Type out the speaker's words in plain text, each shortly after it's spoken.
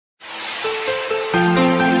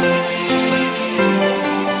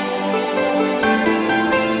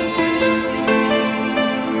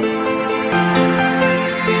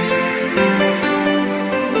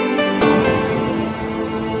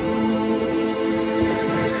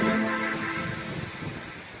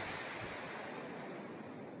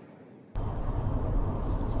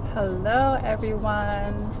Hello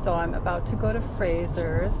everyone, so I'm about to go to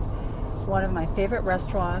Frasers, one of my favorite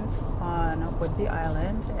restaurants on Whidbey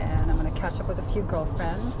Island, and I'm going to catch up with a few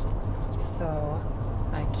girlfriends, so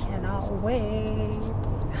I cannot wait.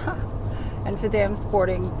 And today I'm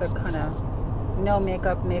sporting the kind of no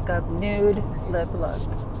makeup nude lip look.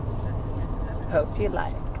 Hope you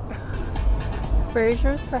like.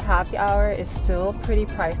 Frasers for happy hour is still pretty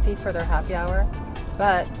pricey for their happy hour,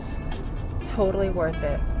 but totally worth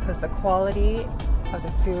it because the quality of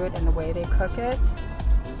the food and the way they cook it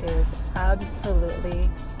is absolutely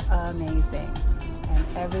amazing, and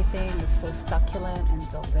everything is so succulent and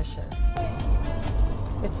delicious.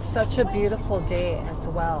 It's such a beautiful day as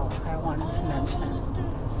well, I wanted to mention.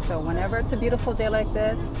 So whenever it's a beautiful day like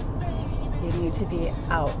this, you need to be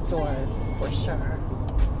outdoors for sure.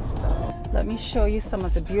 So let me show you some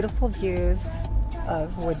of the beautiful views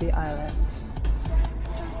of Whidbey Island.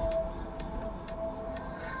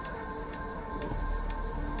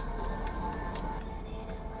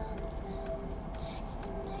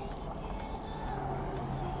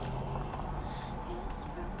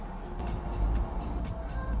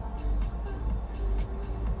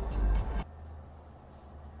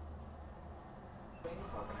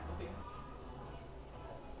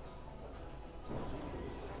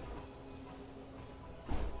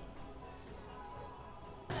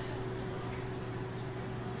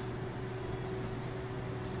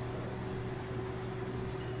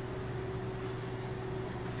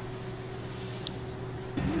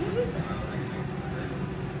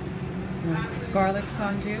 Garlic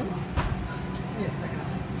fondue. Yes.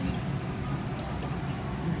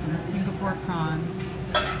 And some Singapore prawns.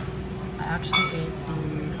 I actually ate the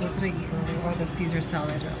earlier, or the Caesar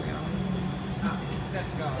salad earlier.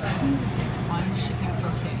 Let's go. One chicken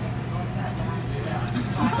croquet.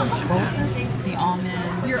 The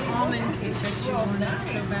almond. Your almond cake that you wanted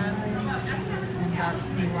so badly. And that's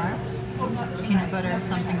the what? Peanut butter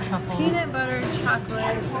something truffle. Peanut butter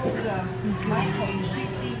chocolate.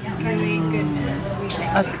 Gooey goodness.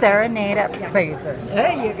 A Serenade at Frasers.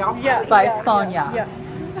 There you go. Yeah, by Sonia. Yeah.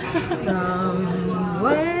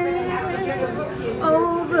 Somewhere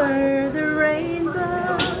over the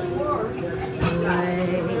rainbow,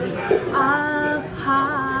 way up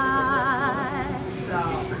high,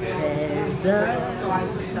 there's a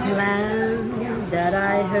land that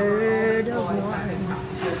I heard of once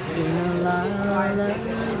in a lullaby.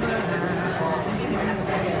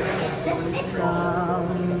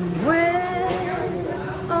 Somewhere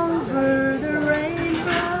over the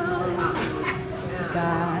rainbow,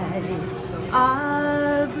 skies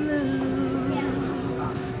are blue,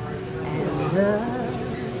 and the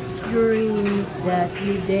dreams that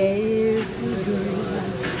you dare to dream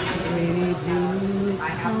really do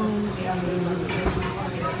come true.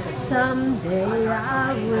 Someday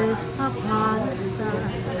I wish upon a star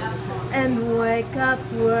and wake up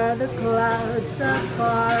where the clouds are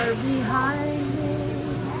far behind me,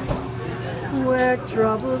 where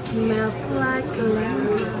troubles melt like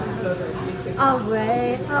lemons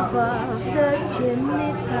away above the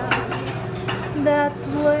chimney tops. That's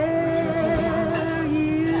where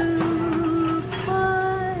you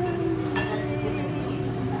find me.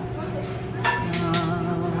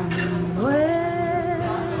 Somewhere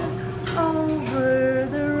over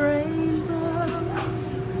the rainbow,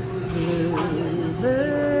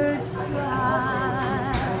 birds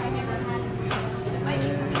fly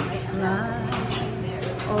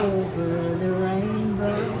over the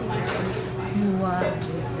rainbow. What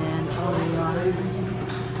then a line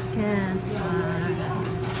can find?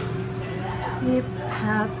 If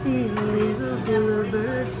happy little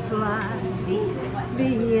bluebirds fly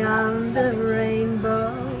beyond the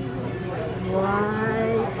rainbow,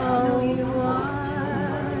 why, oh why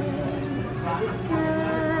can't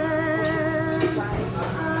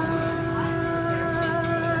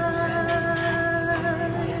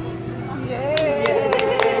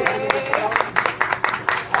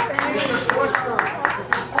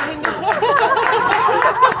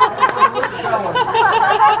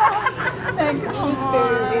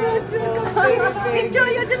Enjoy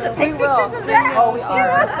your just take pictures of that. Oh, we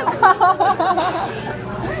are.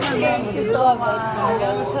 Thank you so much. I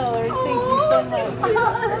will tell her. Thank you so much.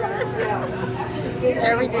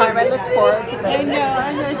 Every time I look forward to this. I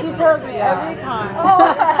know. She tells me every time.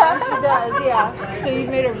 Oh, she does, yeah. So you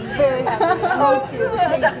made her very happy. too.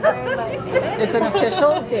 Thank you very much. It's an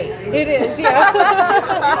official date. It is, yeah.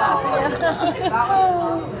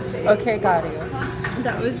 Okay, got you.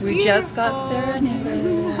 That was We just got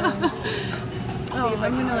serenaded. Oh,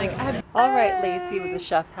 I'm gonna like add. All right, Lacey with the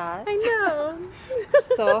chef hat. I know.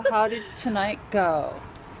 So how did tonight go?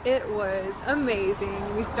 It was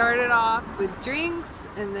amazing. We started off with drinks,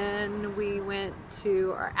 and then we went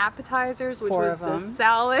to our appetizers, which Four was of the them.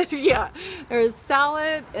 salad. Yeah, there was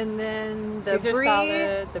salad, and then the Caesar brie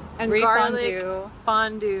salad, the and brie garlic fondue.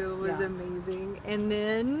 fondue was Yeah. amazing. And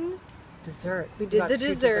then Dessert. we did got the two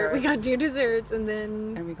dessert. We desserts. got 2 desserts, and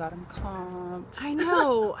then And we got them comped. I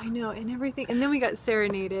know, and everything. And then we got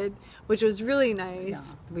serenaded, which was really nice.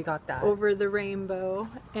 Yeah, we got that. Over the rainbow.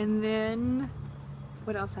 And then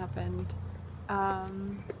what else happened?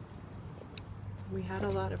 We had a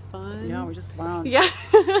lot of fun. Yeah, we just lounged. Yeah.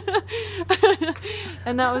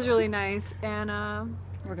 And that was really nice. And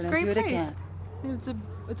We're it's a gonna great do it place. again.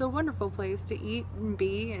 It's a wonderful place to eat and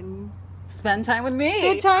be and Spend time with me.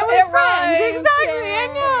 spend time with It friends. rhymes. Exactly. I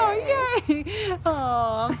know. Yay.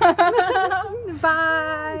 Aw.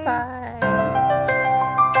 Bye. Bye.